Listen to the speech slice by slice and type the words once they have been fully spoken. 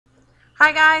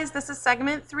Hi guys, this is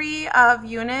segment 3 of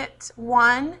unit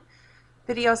 1,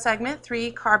 video segment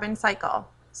 3, carbon cycle.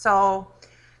 So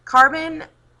carbon,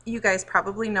 you guys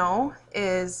probably know,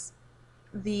 is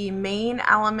the main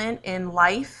element in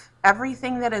life.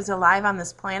 Everything that is alive on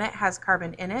this planet has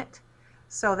carbon in it,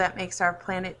 so that makes our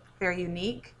planet very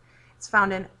unique. It's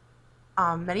found in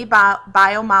many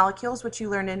biomolecules, which you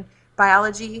learned in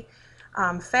biology,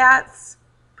 fats,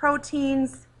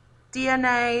 proteins,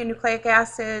 DNA, nucleic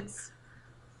acids,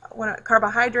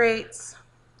 carbohydrates.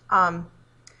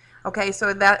 Okay,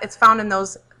 so that it's found in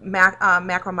those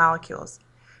macromolecules.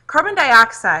 Carbon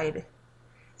dioxide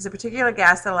is a particular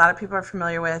gas that a lot of people are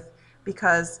familiar with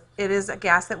because it is a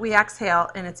gas that we exhale,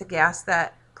 and it's a gas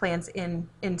that plants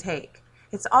intake.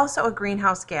 It's also a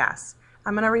greenhouse gas.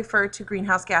 I'm going to refer to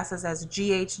greenhouse gases as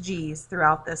GHGs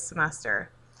throughout this semester.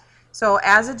 So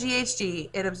as a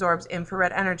GHG, it absorbs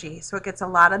infrared energy. So it gets a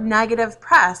lot of negative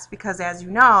press because, as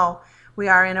you know, we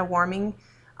are in a warming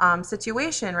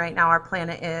situation right now, our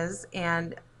planet is,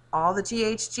 and all the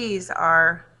GHGs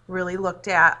are really looked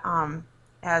at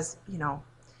as,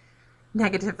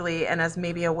 negatively, and as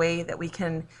maybe a way that we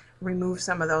can remove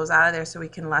some of those out of there so we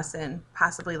can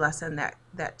possibly lessen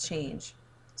that change.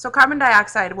 So carbon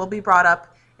dioxide will be brought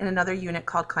up in another unit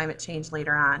called climate change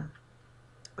later on.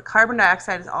 But carbon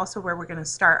dioxide is also where we're going to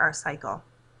start our cycle.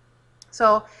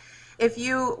 So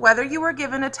whether you were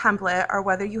given a template or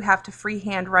whether you have to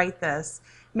freehand write this,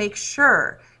 make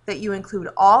sure that you include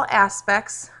all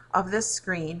aspects of this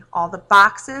screen. All the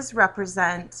boxes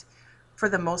represent, for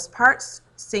the most part,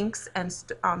 sinks and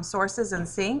sources and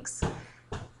sinks.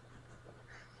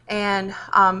 And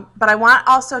but I want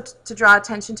also to draw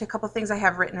attention to a couple things I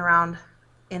have written around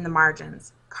in the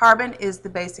margins. Carbon is the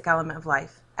basic element of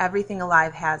life. Everything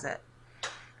alive has it.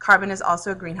 Carbon is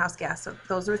also a greenhouse gas. So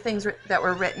those were things that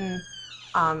were written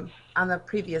on the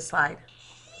previous slide.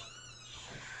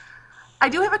 I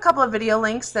do have a couple of video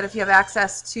links that if you have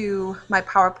access to my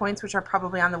PowerPoints, which are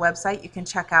probably on the website, you can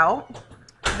check out.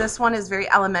 This one is very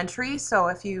elementary, so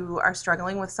if you are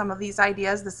struggling with some of these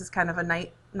ideas, this is kind of a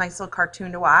nice little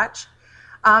cartoon to watch.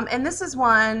 And this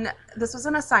was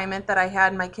an assignment that I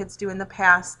had my kids do in the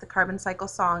past, the carbon cycle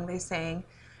song they sang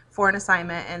for an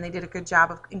assignment, and they did a good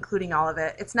job of including all of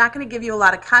it. It's not going to give you a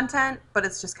lot of content, but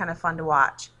it's just kind of fun to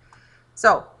watch.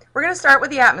 So we're going to start with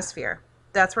the atmosphere.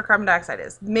 That's where carbon dioxide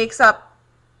is. Makes up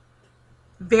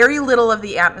very little of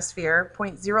the atmosphere,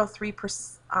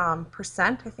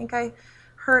 0.03%, I think I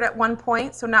heard at one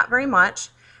point, so not very much.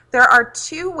 There are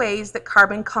 2 ways that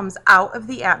carbon comes out of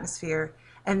the atmosphere,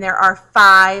 and there are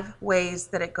 5 ways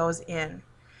that it goes in.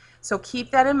 So keep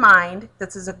that in mind.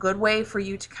 This is a good way for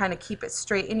you to kind of keep it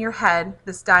straight in your head,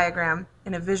 this diagram,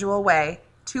 in a visual way.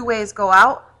 2 ways go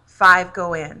out, 5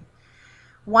 go in.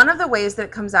 One of the ways that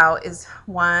it comes out is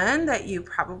one that you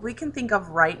probably can think of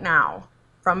right now.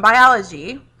 From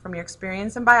biology, from your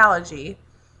experience in biology,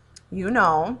 you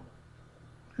know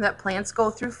that plants go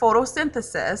through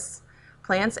photosynthesis,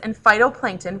 plants and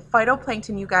phytoplankton.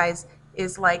 Phytoplankton, you guys,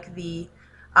 is like the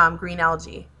green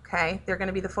algae. Okay, they're going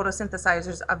to be the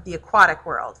photosynthesizers of the aquatic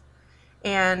world,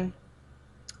 and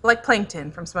like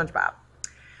plankton from SpongeBob.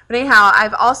 But anyhow,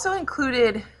 I've also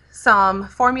included some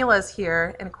formulas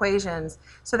here and equations,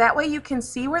 so that way you can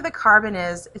see where the carbon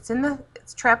is. It's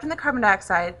trapped in the carbon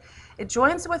dioxide. It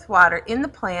joins with water in the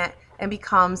plant and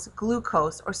becomes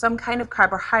glucose or some kind of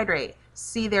carbohydrate.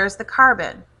 See, there's the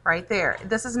carbon right there.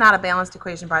 This is not a balanced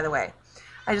equation, by the way.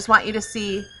 I just want you to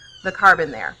see the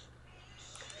carbon there.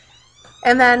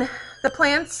 And then the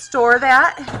plants store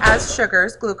that as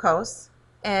sugars, glucose,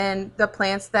 and the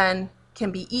plants then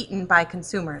can be eaten by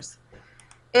consumers.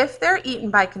 If they're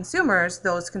eaten by consumers,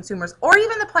 those consumers, or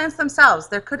even the plants themselves,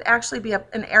 there could actually be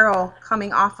an arrow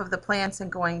coming off of the plants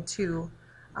and going to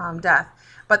death.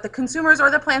 But the consumers or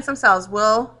the plants themselves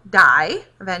will die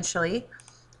eventually,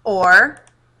 or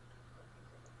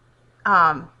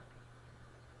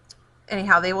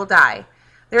anyhow, they will die.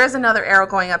 There is another arrow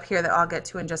going up here that I'll get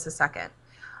to in just a second.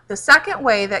 The second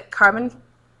way that carbon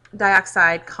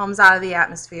dioxide comes out of the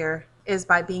atmosphere is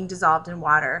by being dissolved in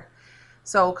water.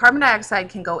 So carbon dioxide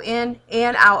can go in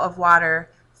and out of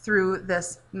water through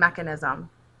this mechanism.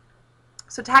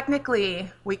 So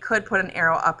technically, we could put an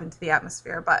arrow up into the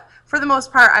atmosphere, but for the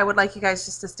most part, I would like you guys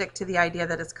just to stick to the idea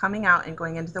that it's coming out and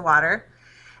going into the water.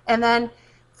 And then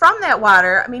from that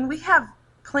water, I mean, we have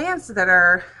plants that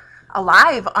are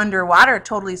alive underwater,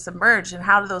 totally submerged, and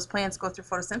how do those plants go through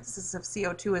photosynthesis if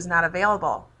CO2 is not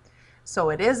available? So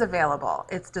it is available.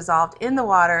 It's dissolved in the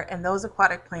water, and those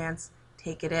aquatic plants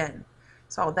take it in.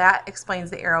 So that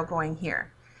explains the arrow going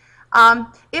here.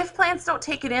 If plants don't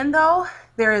take it in, though,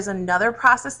 there is another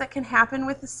process that can happen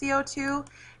with the CO2.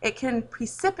 It can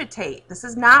precipitate. This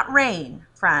is not rain,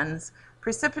 friends.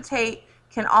 Precipitate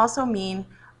can also mean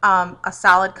a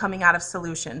solid coming out of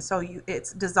solution. So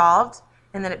it's dissolved,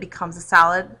 and then it becomes a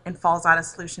solid and falls out of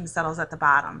solution, settles at the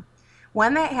bottom.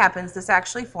 When that happens, this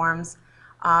actually forms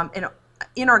an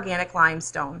inorganic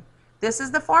limestone. This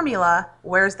is the formula.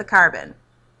 Where's the carbon?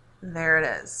 There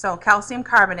it is. So calcium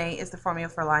carbonate is the formula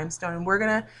for limestone, and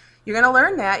you're gonna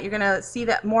learn that. You're gonna see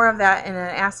that more of that in an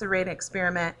acid rain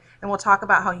experiment, and we'll talk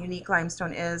about how unique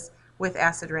limestone is with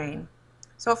acid rain.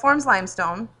 So it forms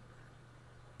limestone.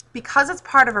 Because it's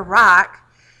part of a rock,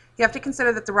 you have to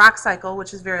consider that the rock cycle,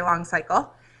 which is a very long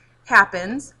cycle,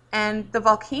 happens, and the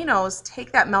volcanoes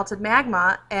take that melted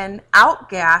magma and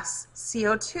outgas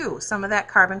CO2. Some of that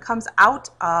carbon comes out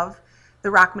of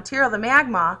the rock material, the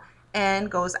magma,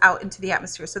 and goes out into the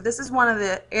atmosphere. So this is one of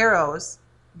the arrows.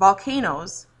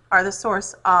 Volcanoes are the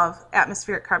source of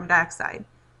atmospheric carbon dioxide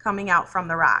coming out from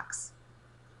the rocks.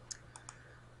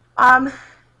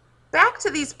 Back to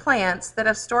these plants that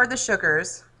have stored the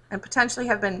sugars and potentially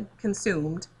have been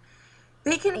consumed.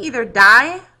 They can either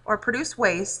die or produce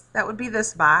waste, that would be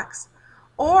this box,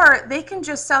 or they can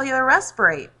just cellular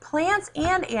respirate. Plants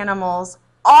and animals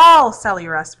all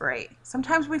cellular respirate.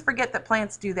 Sometimes we forget that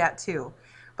plants do that too,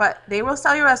 but they will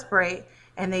cellular respirate,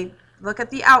 and they look at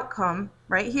the outcome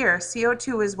right here.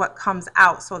 CO2 is what comes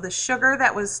out. So the sugar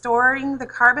that was storing the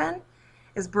carbon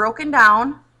is broken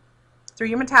down through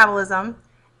your metabolism,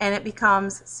 and it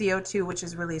becomes CO2, which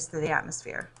is released to the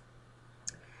atmosphere.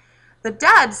 The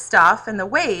dead stuff and the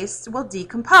waste will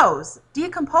decompose.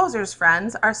 Decomposers,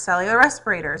 friends, are cellular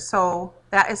respirators. So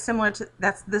that is similar to,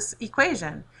 that's this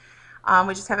equation.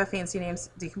 We just have a fancy name,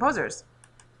 decomposers.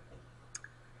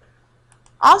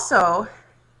 Also,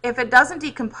 if it doesn't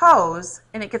decompose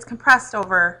and it gets compressed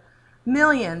over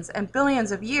millions and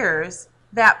billions of years,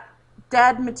 that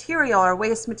dead material or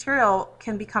waste material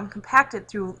can become compacted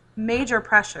through major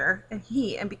pressure and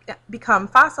heat and become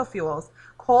fossil fuels,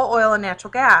 coal, oil, and natural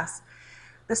gas.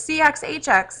 The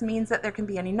CXHX means that there can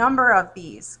be any number of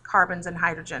these carbons and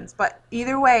hydrogens, but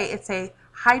either way, it's a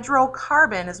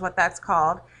hydrocarbon is what that's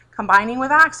called, combining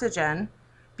with oxygen,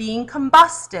 being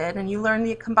combusted, and you learn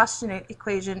the combustion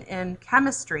equation in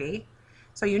chemistry,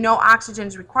 so you know oxygen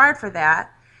is required for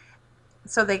that.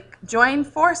 So they join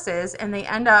forces and they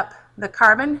end up, the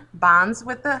carbon bonds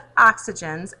with the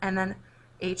oxygens, and then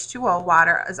H2O,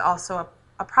 water, is also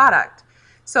a product.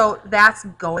 So that's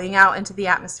going out into the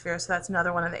atmosphere, so that's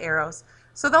another one of the arrows.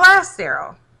 So the last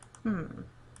arrow,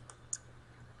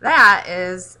 that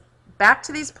is back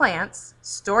to these plants,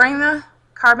 storing the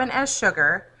carbon as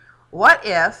sugar. What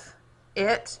if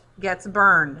it gets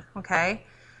burned, okay?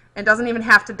 It doesn't even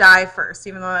have to die first,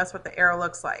 even though that's what the arrow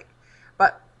looks like.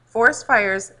 But forest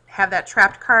fires have that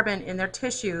trapped carbon in their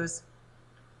tissues.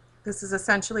 This is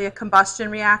essentially a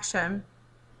combustion reaction.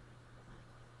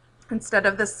 Instead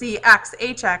of the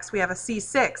CXHX, we have a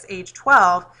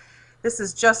C6H12. This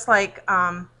is just like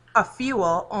a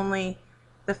fuel, only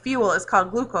the fuel is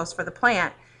called glucose for the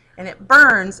plant, and it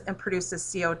burns and produces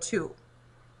CO2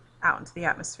 out into the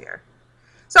atmosphere.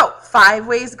 So 5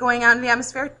 ways going out into the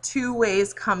atmosphere, 2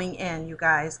 ways coming in, you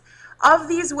guys. Of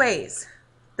these ways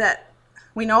that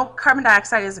we know carbon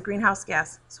dioxide is a greenhouse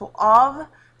gas, so of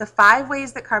the 5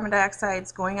 ways that carbon dioxide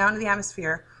is going out into the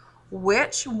atmosphere,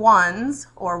 which ones,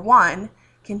 or one,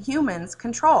 can humans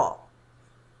control?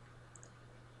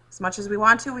 As much as we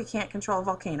want to, we can't control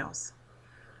volcanoes.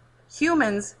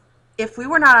 Humans, if we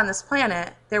were not on this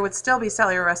planet, there would still be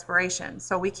cellular respiration,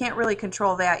 so we can't really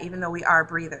control that even though we are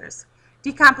breathers.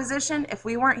 Decomposition, if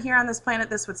we weren't here on this planet,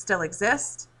 this would still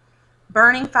exist.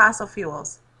 Burning fossil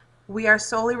fuels, we are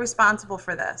solely responsible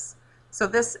for this. So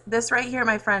this right here,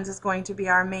 my friends, is going to be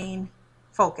our main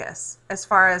focus as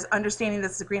far as understanding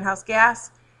this is a greenhouse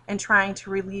gas and trying to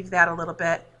relieve that a little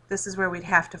bit. This is where we'd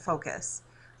have to focus.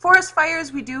 Forest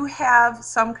fires, we do have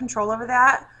some control over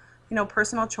that, you know,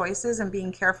 personal choices and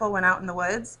being careful when out in the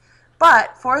woods,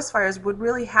 but forest fires would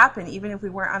really happen even if we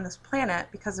weren't on this planet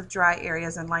because of dry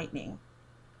areas and lightning.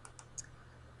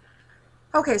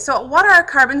 Okay, so what are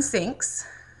carbon sinks?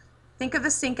 Think of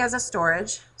the sink as a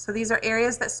storage. So these are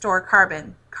areas that store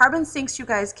carbon. Carbon sinks, you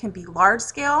guys, can be large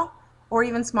scale or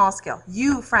even small scale.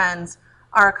 You, friends,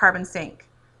 are a carbon sink.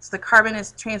 So the carbon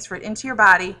is transferred into your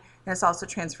body and it's also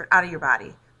transferred out of your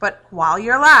body. But while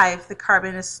you're alive, the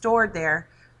carbon is stored there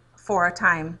for a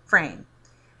time frame.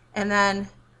 And then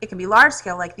it can be large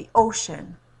scale like the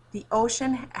ocean. The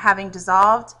ocean having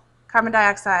dissolved carbon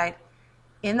dioxide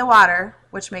in the water,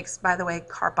 which makes, by the way,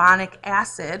 carbonic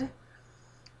acid.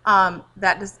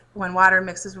 When water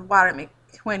mixes with water,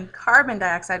 when carbon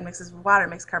dioxide mixes with water, it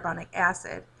makes carbonic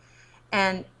acid.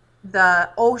 And the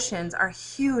oceans are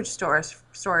huge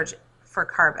storage for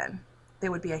carbon. They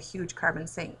would be a huge carbon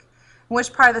sink.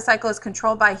 Which part of the cycle is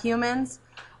controlled by humans?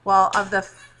 Well, of the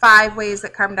 5 ways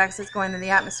that carbon dioxide is going in the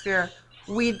atmosphere,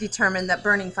 we determined that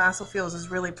burning fossil fuels is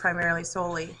really primarily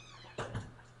solely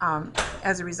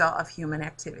as a result of human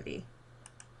activity.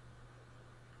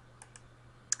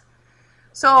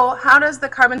 So how does the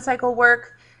carbon cycle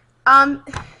work?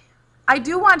 I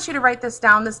do want you to write this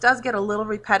down. This does get a little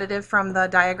repetitive from the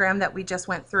diagram that we just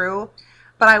went through,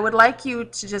 but I would like you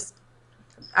to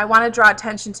I want to draw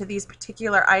attention to these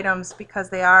particular items because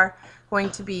they are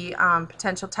going to be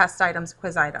potential test items,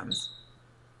 quiz items.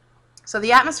 So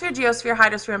the atmosphere, geosphere,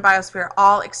 hydrosphere, and biosphere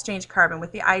all exchange carbon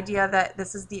with the idea that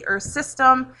this is the Earth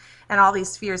system and all these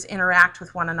spheres interact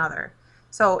with one another.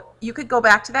 So you could go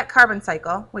back to that carbon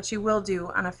cycle, which you will do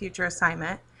on a future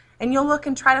assignment, and you'll look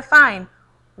and try to find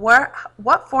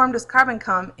what form does carbon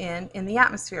come in the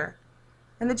atmosphere,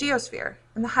 in the geosphere,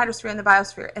 in the hydrosphere, and the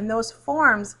biosphere, and those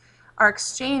forms are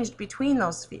exchanged between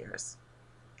those spheres.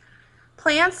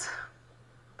 Plants,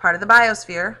 part of the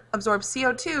biosphere, absorb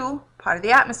CO2, part of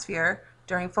the atmosphere,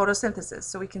 during photosynthesis,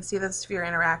 so we can see the sphere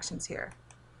interactions here.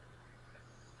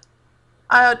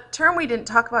 A term we didn't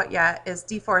talk about yet is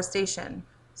deforestation.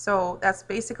 So that's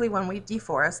basically when we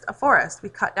deforest a forest. We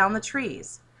cut down the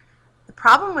trees. The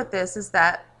problem with this is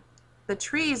that the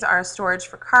trees are a storage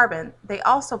for carbon. They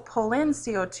also pull in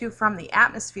CO2 from the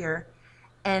atmosphere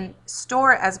and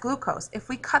store it as glucose. If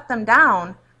we cut them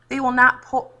down, they will not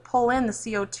pull in the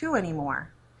CO2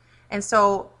 anymore. And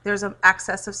so there's an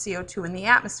excess of CO2 in the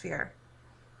atmosphere.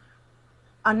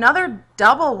 Another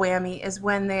double whammy is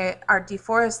when they are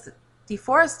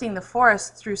deforesting the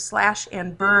forest through slash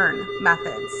and burn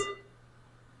methods.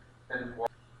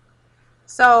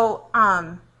 So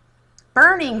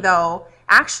burning, though,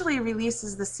 actually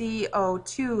releases the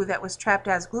CO2 that was trapped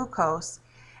as glucose,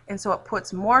 and so it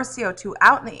puts more CO2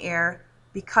 out in the air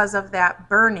because of that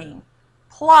burning.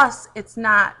 Plus,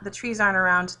 the trees aren't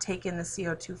around to take in the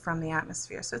CO2 from the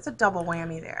atmosphere, so it's a double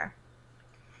whammy there.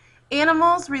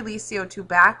 Animals release CO2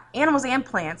 back. Animals and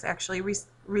plants actually release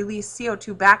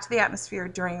CO2 back to the atmosphere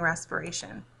during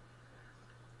respiration.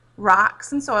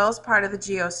 Rocks and soil is part of the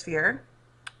geosphere,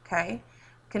 okay,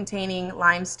 containing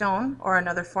limestone or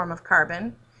another form of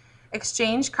carbon,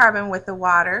 exchange carbon with the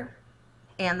water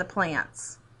and the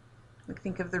plants.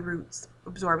 Think of the roots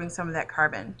absorbing some of that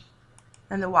carbon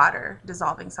and the water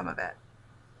dissolving some of it.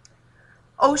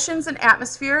 Oceans and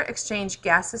atmosphere exchange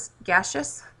gaseous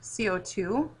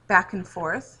CO2 back and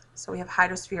forth, so we have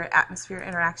hydrosphere-atmosphere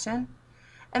interaction.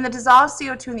 And the dissolved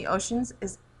CO2 in the oceans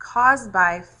is caused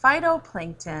by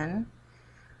phytoplankton,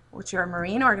 which are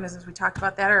marine organisms. We talked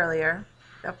about that earlier,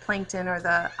 the plankton or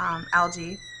the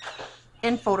algae,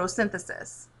 in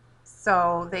photosynthesis.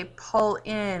 So they pull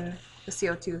in the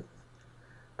CO2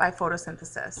 by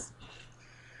photosynthesis.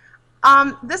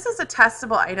 This is a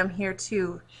testable item here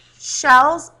too.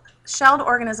 Shelled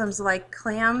organisms like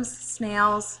clams,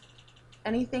 snails,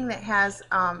 anything that has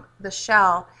the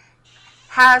shell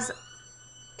has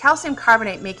calcium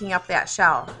carbonate making up that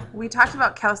shell. We talked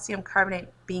about calcium carbonate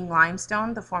being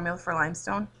limestone, the formula for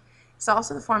limestone. It's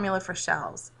also the formula for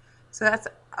shells. So that's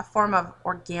a form of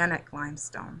organic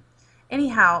limestone.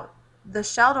 Anyhow, the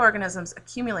shelled organisms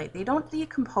accumulate. They don't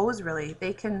decompose really.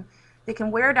 They can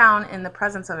wear down in the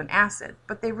presence of an acid,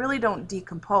 but they really don't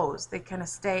decompose. They kind of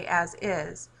stay as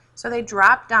is. So they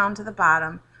drop down to the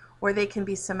bottom where they can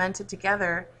be cemented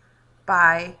together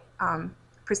by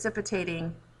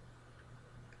precipitating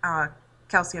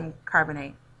calcium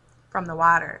carbonate from the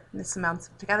water. And this cements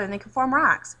them together and they can form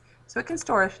rocks. So it can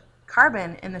store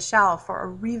carbon in the shell for a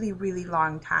really, really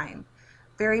long time.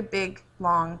 Very big,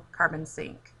 long carbon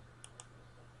sink.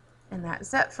 And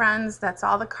that's it, friends. That's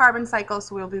all the carbon cycle,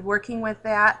 so we'll be working with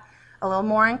that a little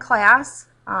more in class.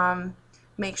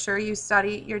 Make sure you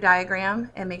study your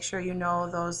diagram and make sure you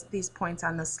know these points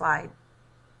on this slide.